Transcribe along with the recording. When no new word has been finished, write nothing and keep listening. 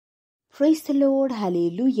Praise the Lord,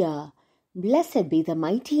 hallelujah. Blessed be the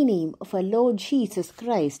mighty name of our Lord Jesus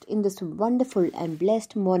Christ in this wonderful and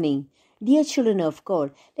blessed morning. Dear children of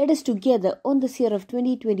God, let us together on this year of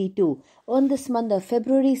 2022, on this month of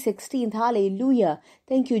February 16th, hallelujah.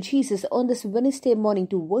 Thank you, Jesus, on this Wednesday morning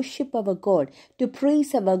to worship our God, to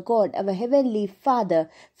praise our God, our Heavenly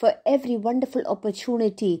Father, for every wonderful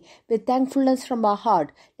opportunity. With thankfulness from our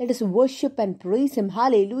heart, let us worship and praise Him,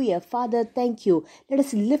 hallelujah. Father, thank you. Let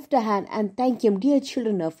us lift a hand and thank Him, dear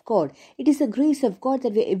children of God. It is the grace of God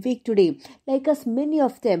that we are awake today. Like us, many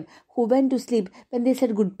of them who went to sleep when they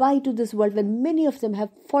said goodbye to this world, when many of them have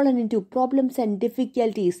fallen into problems and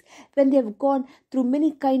difficulties, when they have gone through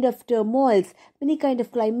many kind of turmoils, many kind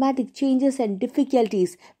of climatic changes and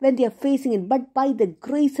difficulties, when they are facing it, but by the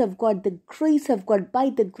grace of God, by the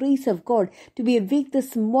grace of God, to be awake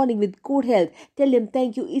this morning with good health, tell Him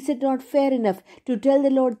thank you. Is it not fair enough to tell the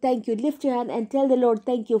Lord thank you? Lift your hand and tell the Lord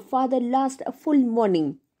thank you. Father, last a full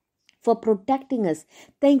morning for protecting us.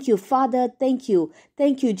 Thank you, Father. Thank you.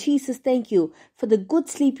 Thank you, Jesus. Thank you for the good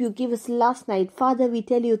sleep you gave us last night. Father, we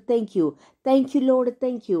tell you thank you. Thank you, Lord.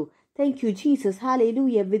 Thank you. Thank you, Jesus.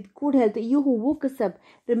 Hallelujah. With good health, you who woke us up,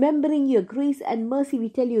 remembering your grace and mercy, we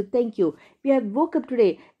tell you thank you. We have woke up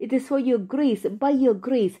today. It is for your grace, by your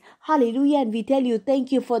grace. Hallelujah. And we tell you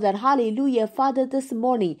thank you for that. Hallelujah. Father, this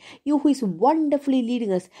morning, you who is wonderfully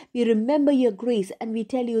leading us, we remember your grace and we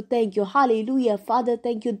tell you thank you. Hallelujah. Father,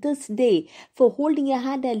 thank you this day for holding your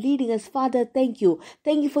hand and leading us. Father, thank you.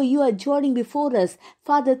 Thank you for you are joining before us.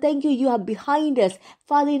 Father, thank you. You are behind us.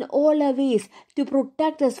 Father, in all our ways to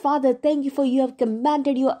protect us. Father, thank you for you have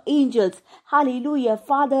commanded your angels. Hallelujah.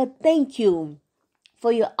 Father, thank you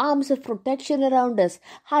for your arms of protection around us.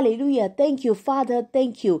 Hallelujah. Thank you, Father.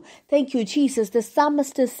 Thank you. Thank you, Jesus. The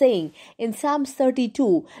psalmist is saying in Psalms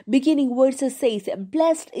 32, beginning verses says,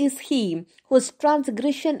 blessed is he whose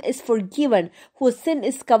transgression is forgiven, whose sin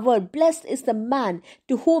is covered. Blessed is the man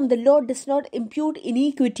to whom the Lord does not impute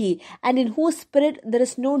iniquity, and in whose spirit there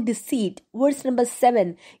is no deceit. Verse number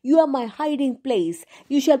 7, you are my hiding place.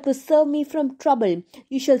 You shall preserve me from trouble.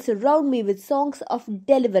 You shall surround me with songs of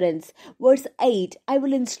deliverance. Verse 8, I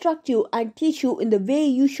will instruct you and teach you in the way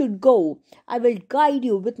you should go. I will guide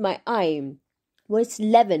you with my eye. Verse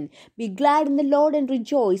 11, be glad in the Lord and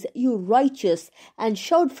rejoice, you righteous, and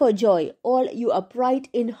shout for joy, all you upright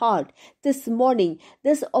in heart. This morning,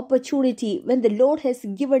 this opportunity when the Lord has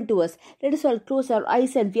given to us, let us all close our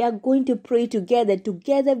eyes and we are going to pray together.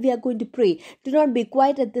 Together we are going to pray. Do not be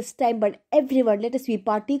quiet at this time, but everyone, let us be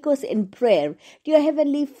partakers in prayer. Dear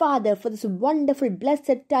Heavenly Father, for this wonderful,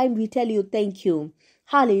 blessed time, we tell you thank you.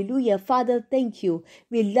 Hallelujah. Father, thank you.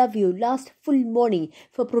 We love you. Last full morning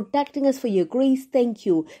for protecting us, for your grace. Thank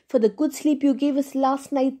you. For the good sleep you gave us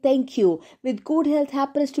last night. Thank you. With good health,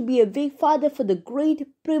 happiness to be awake, Father, for the great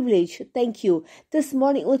privilege. Thank you. This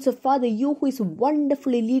morning also, Father, you who is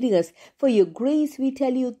wonderfully leading us, for your grace, we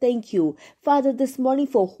tell you thank you. Father, this morning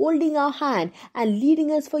for holding our hand and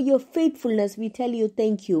leading us, for your faithfulness, we tell you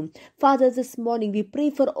thank you. Father, this morning we pray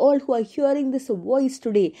for all who are hearing this voice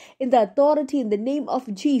today in the authority, in the name of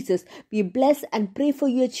Jesus. We bless and pray for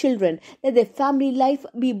your children. Let their family life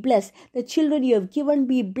be blessed. The children you have given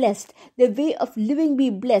be blessed. Their way of living be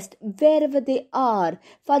blessed wherever they are.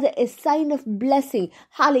 Father, a sign of blessing.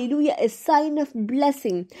 Hallelujah. A sign of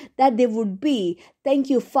blessing that they would be. Thank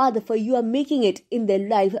you, Father, for you are making it in their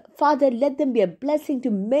life. Father, let them be a blessing to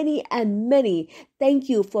many and many. Thank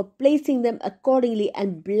you for placing them accordingly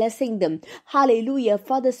and blessing them. Hallelujah.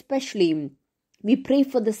 Father, especially we pray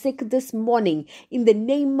for the sick this morning in the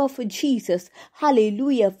name of Jesus.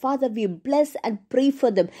 Hallelujah. Father, we bless and pray for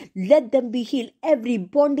them. Let them be healed. Every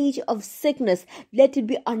bondage of sickness, let it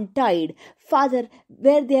be untied. Father,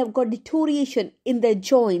 where they have got deterioration in their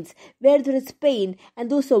joints, where there is pain, and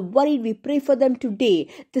those who are worried, we pray for them today.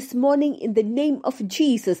 This morning in the name of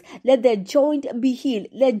Jesus, let their joint be healed.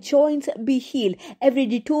 Let joints be healed. Every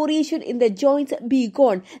deterioration in the joints be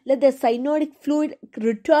gone. Let the synovial fluid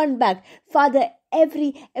return back. Father,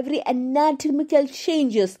 every anatomical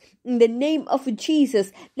changes in the name of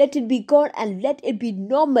Jesus, let it be gone and let it be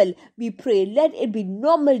normal, we pray. Let it be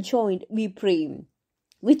normal joint, we pray.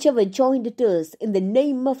 Whichever joint it is, in the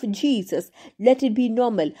name of Jesus, let it be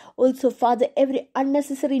normal. Also, Father, every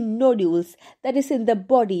unnecessary nodules that is in the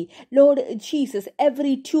body, Lord Jesus,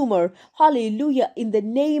 every tumor, hallelujah, in the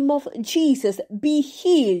name of Jesus, be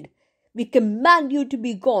healed. We command you to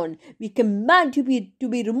be gone. We command you to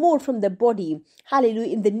be removed from the body.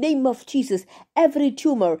 Hallelujah. In the name of Jesus, every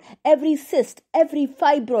tumor, every cyst, every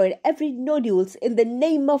fibroid, every nodules, in the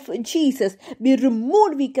name of Jesus, be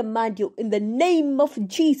removed. We command you in the name of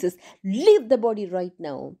Jesus. Leave the body right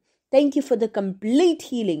now. Thank you for the complete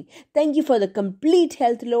healing. Thank you for the complete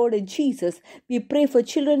health, Lord Jesus. We pray for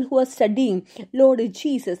children who are studying. Lord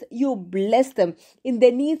Jesus, you bless them in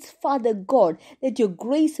their needs, Father God. Let your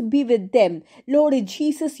grace be with them. Lord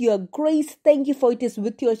Jesus, your grace, thank you for it is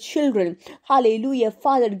with your children. Hallelujah.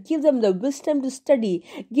 Father, give them the wisdom to study.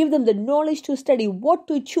 Give them the knowledge to study what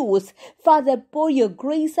to choose. Father, pour your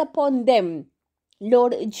grace upon them.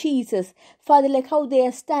 Lord Jesus, Father, like how they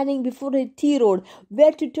are standing before a T road,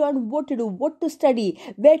 where to turn, what to do, what to study,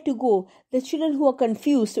 where to go. The children who are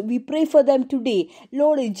confused, we pray for them today.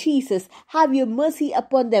 Lord Jesus, have your mercy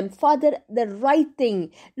upon them. Father, the right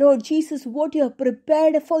thing. Lord Jesus, what you have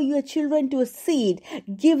prepared for your children to see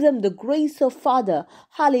it, give them the grace of Father.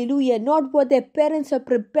 Hallelujah. Not what their parents have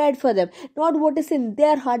prepared for them, not what is in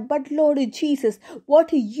their heart, but Lord Jesus,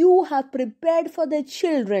 what you have prepared for the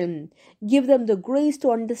children. Give them the grace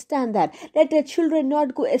to understand that. Let the children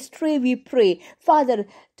not go astray, we pray. Father,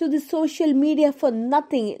 to the social media for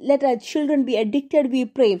nothing. Let our children be addicted, we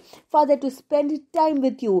pray. Father, to spend time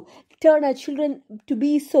with you. Turn our children to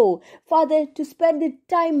be so. Father, to spend the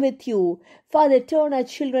time with you. Father, turn our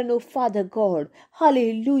children, oh Father God.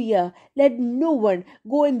 Hallelujah. Let no one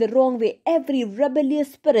go in the wrong way. Every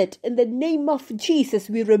rebellious spirit, in the name of Jesus,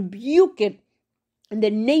 we rebuke it. In the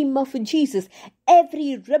name of Jesus,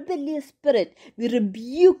 every rebellious spirit, we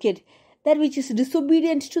rebuke it. That which is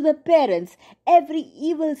disobedient to the parents, every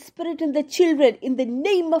evil spirit in the children, in the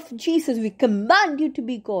name of Jesus, we command you to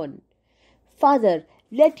be gone. Father,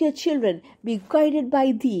 let your children be guided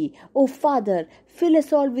by thee. Oh Father, fill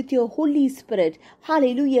us all with your Holy Spirit.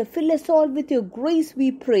 Hallelujah. Fill us all with your grace,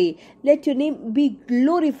 we pray. Let your name be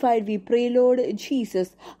glorified, we pray, Lord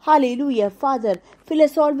Jesus. Hallelujah. Father, fill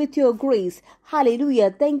us all with your grace.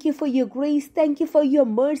 Hallelujah. Thank you for your grace. Thank you for your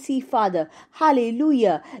mercy, Father.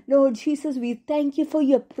 Hallelujah. Lord Jesus, we thank you for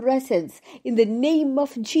your presence. In the name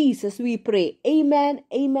of Jesus, we pray. Amen,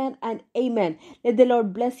 amen, and amen. Let the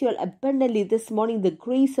Lord bless you all abundantly this morning. The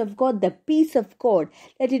grace of God, the peace of God,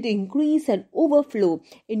 let it increase and overflow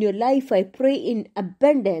in your life. I pray in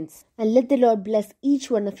abundance. And let the Lord bless each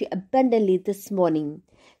one of you abundantly this morning.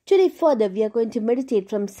 Today further, we are going to meditate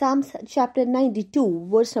from Psalms chapter 92,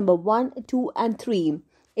 verse number 1, 2, and 3.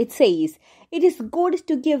 It says, "It is good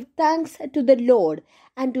to give thanks to the Lord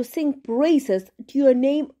and to sing praises to your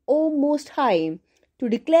name, O Most High, to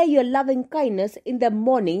declare your loving kindness in the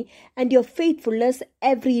morning and your faithfulness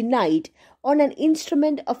every night, on an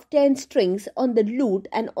instrument of 10 strings, on the lute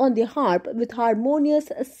and on the harp with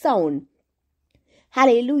harmonious sound."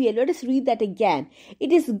 Hallelujah. Let us read that again.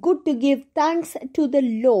 It is good to give thanks to the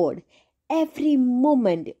Lord. Every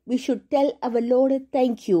moment we should tell our Lord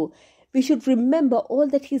thank you. We should remember all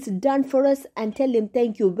that He's done for us and tell Him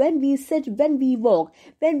thank you. When we sit, when we walk,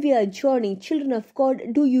 when we are journeying, children of God,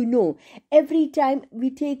 do you know, every time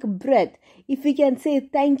we take breath, if we can say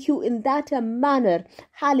thank you in that manner,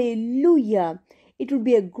 hallelujah, it would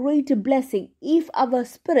be a great blessing. If our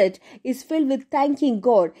spirit is filled with thanking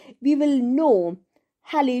God, we will know,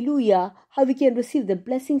 hallelujah, how we can receive the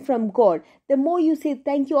blessing from God. The more you say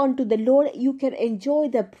thank you unto the Lord, you can enjoy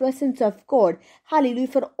the presence of God. Hallelujah.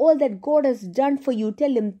 For all that God has done for you,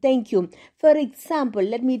 tell Him thank you. For example,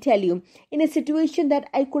 let me tell you, in a situation that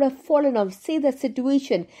I could have fallen off, say the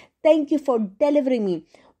situation, thank you for delivering me.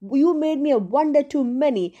 You made me a wonder to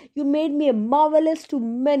many. You made me a marvelous to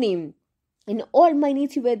many. In all my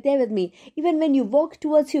needs, you were there with me. Even when you walk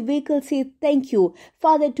towards your vehicle, say thank you.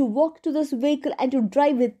 Father, to walk to this vehicle and to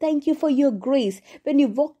drive it, thank you for your grace. When you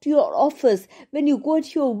walk to your office, when you go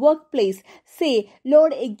to your workplace, say,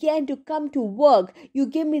 Lord, again to come to work, you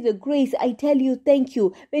give me the grace. I tell you thank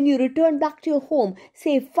you. When you return back to your home,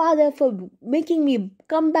 say, Father, for making me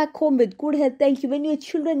come back home with good health, thank you. When your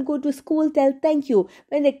children go to school, tell thank you.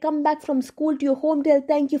 When they come back from school to your home, tell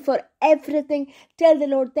thank you for everything. Tell the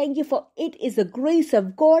Lord thank you, for it is the grace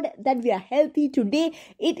of God that we are healthy today.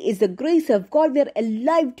 It is the grace of God we are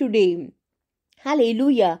alive today.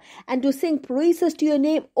 Hallelujah. And to sing praises to your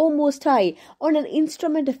name, O Most High, on an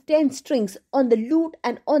instrument of 10 strings, on the lute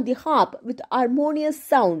and on the harp with harmonious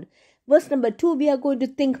sound. Verse number 2, we are going to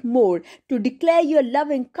think more. To declare your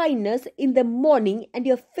loving kindness in the morning and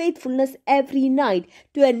your faithfulness every night.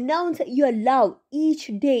 To announce your love each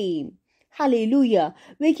day. Hallelujah.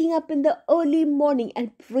 Waking up in the early morning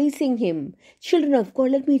and praising Him. Children of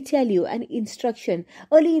God, let me tell you an instruction.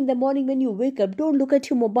 Early in the morning when you wake up, don't look at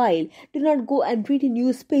your mobile. Do not go and read a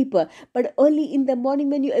newspaper. But early in the morning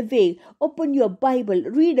when you awake, open your Bible,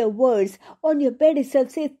 read a verse. On your bed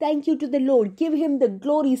itself, say thank you to the Lord. Give Him the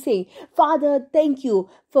glory, saying, Father, thank you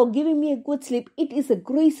for giving me a good sleep. It is the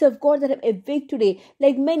grace of God that I'm awake today.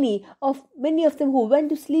 Like many of them who went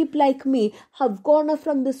to sleep like me have gone off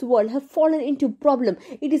from this world, have fallen into problem.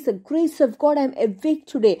 It is the grace of God I'm awake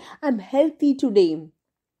today. I'm healthy today.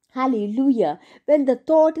 Hallelujah. When the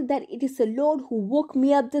thought that it is the Lord who woke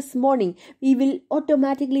me up this morning, we will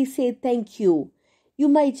automatically say thank you.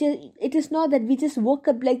 It is not that we just woke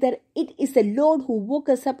up like that. It is the Lord who woke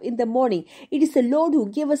us up in the morning. It is the Lord who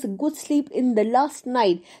gave us a good sleep in the last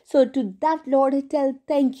night. So to that Lord, I tell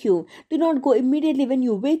thank you. Do not go immediately when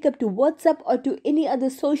you wake up to WhatsApp or to any other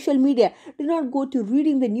social media. Do not go to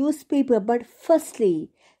reading the newspaper. But firstly,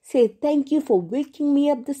 say thank you for waking me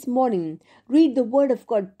up this morning. Read the word of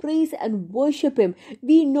God. Praise and worship Him.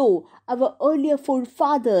 We know our earlier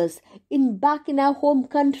forefathers back in our home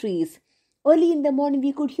countries. Early in the morning,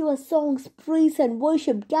 we could hear songs, praise and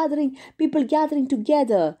worship, people gathering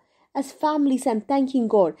together as families and thanking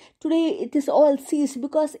God. Today, it is all ceased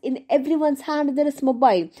because in everyone's hand there is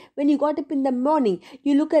mobile. When you got up in the morning,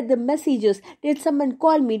 you look at the messages. Did someone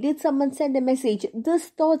call me? Did someone send a message? These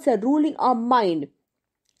thoughts are ruling our mind.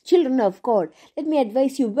 Children of God, let me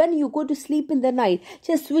advise you, when you go to sleep in the night,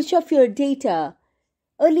 just switch off your data.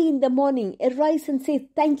 Early in the morning, arise and say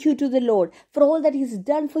thank you to the Lord for all that He's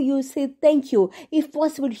done for you. Say thank you. If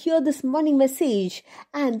possible, hear this morning message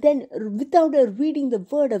and then without reading the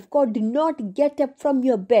word of God, do not get up from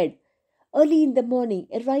your bed. Early in the morning,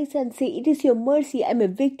 arise and say, it is your mercy I'm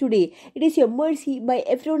awake today. It is your mercy by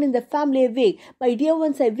everyone in the family awake. My dear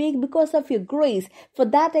ones, I awake because of your grace. For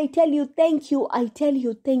that I tell you thank you. I tell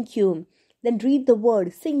you thank you. Then read the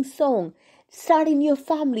word, sing song. Start in your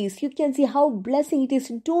families. You can see how blessing it is.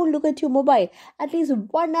 Don't look at your mobile. At least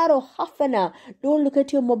 1 hour or half an hour. Don't look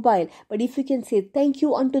at your mobile. But if you can say thank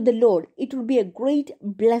you unto the Lord, it will be a great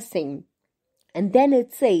blessing. And then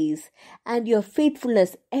it says, and your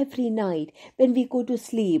faithfulness every night when we go to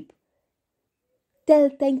sleep.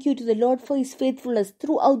 Tell thank you to the Lord for His faithfulness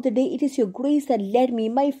throughout the day. It is your grace that led me.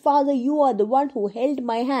 My Father, you are the one who held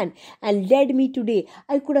my hand and led me today.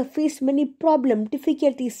 I could have faced many problems,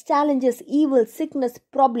 difficulties, challenges, evil, sickness,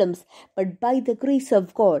 problems. But by the grace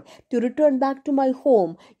of God, to return back to my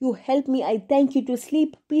home, you helped me. I thank you to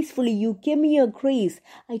sleep peacefully. You gave me your grace.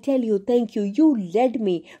 I tell you thank you. You led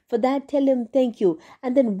me. For that, tell Him thank you.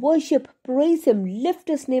 And then worship, praise Him, lift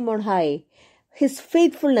His name on high. His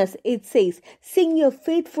faithfulness, it says, sing your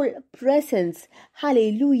faithful presence.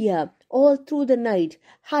 Hallelujah. All through the night.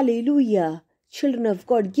 Hallelujah. Children of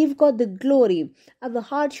God, give God the glory. Our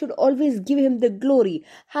heart should always give Him the glory.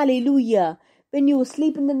 Hallelujah. When you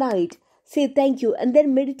sleep in the night, say thank you and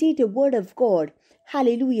then meditate the word of God.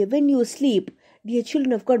 Hallelujah. When you sleep, dear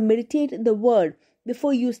children of God, meditate the word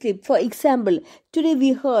before you sleep. For example, today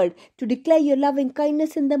we heard to declare your loving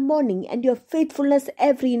kindness in the morning and your faithfulness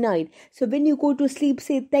every night. So when you go to sleep,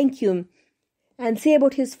 say thank you and say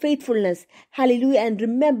about His faithfulness. Hallelujah. And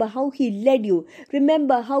remember how He led you.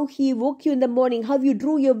 Remember how He woke you in the morning, how you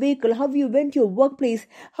drew your vehicle, how you went to your workplace,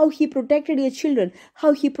 how He protected your children,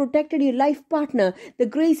 how He protected your life partner, the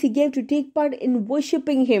grace He gave to take part in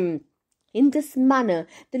worshiping Him. In this manner,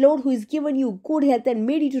 the Lord who has given you good health and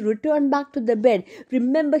made you to return back to the bed,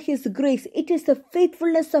 remember His grace. It is the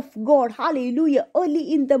faithfulness of God. Hallelujah.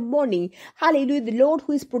 Early in the morning. Hallelujah. The Lord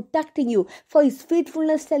who is protecting you. For His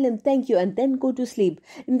faithfulness, tell Him thank you and then go to sleep.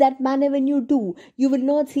 In that manner, when you do, you will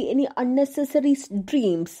not see any unnecessary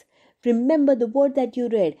dreams. Remember the word that you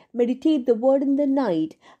read. Meditate the word in the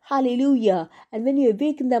night. Hallelujah. And when you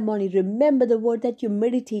awake in the morning, remember the word that you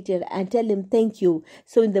meditated and tell Him thank you.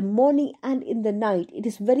 So in the morning and in the night, it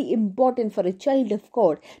is very important for a child of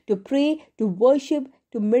God to pray, to worship,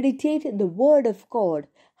 to meditate the word of God.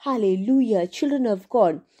 Hallelujah. Children of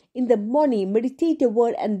God, in the morning, meditate the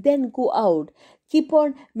word and then go out. Keep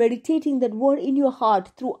on meditating that word in your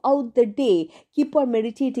heart throughout the day. Keep on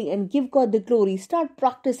meditating and give God the glory. Start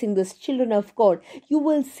practicing this, children of God. You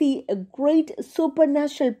will see a great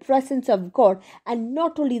supernatural presence of God. And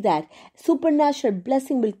not only that, supernatural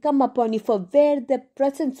blessing will come upon you. For where the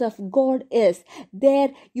presence of God is, there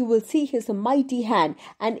you will see His mighty hand.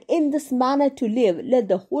 And in this manner to live, let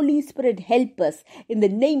the Holy Spirit help us. In the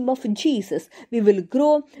name of Jesus, we will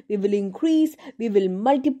grow, we will increase, we will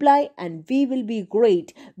multiply, and we will be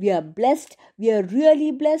great. We are blessed. We are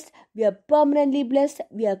really blessed. We are permanently blessed.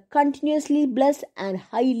 We are continuously blessed and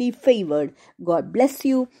highly favored. God bless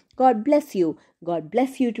you. God bless you. God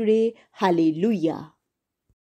bless you today. Hallelujah.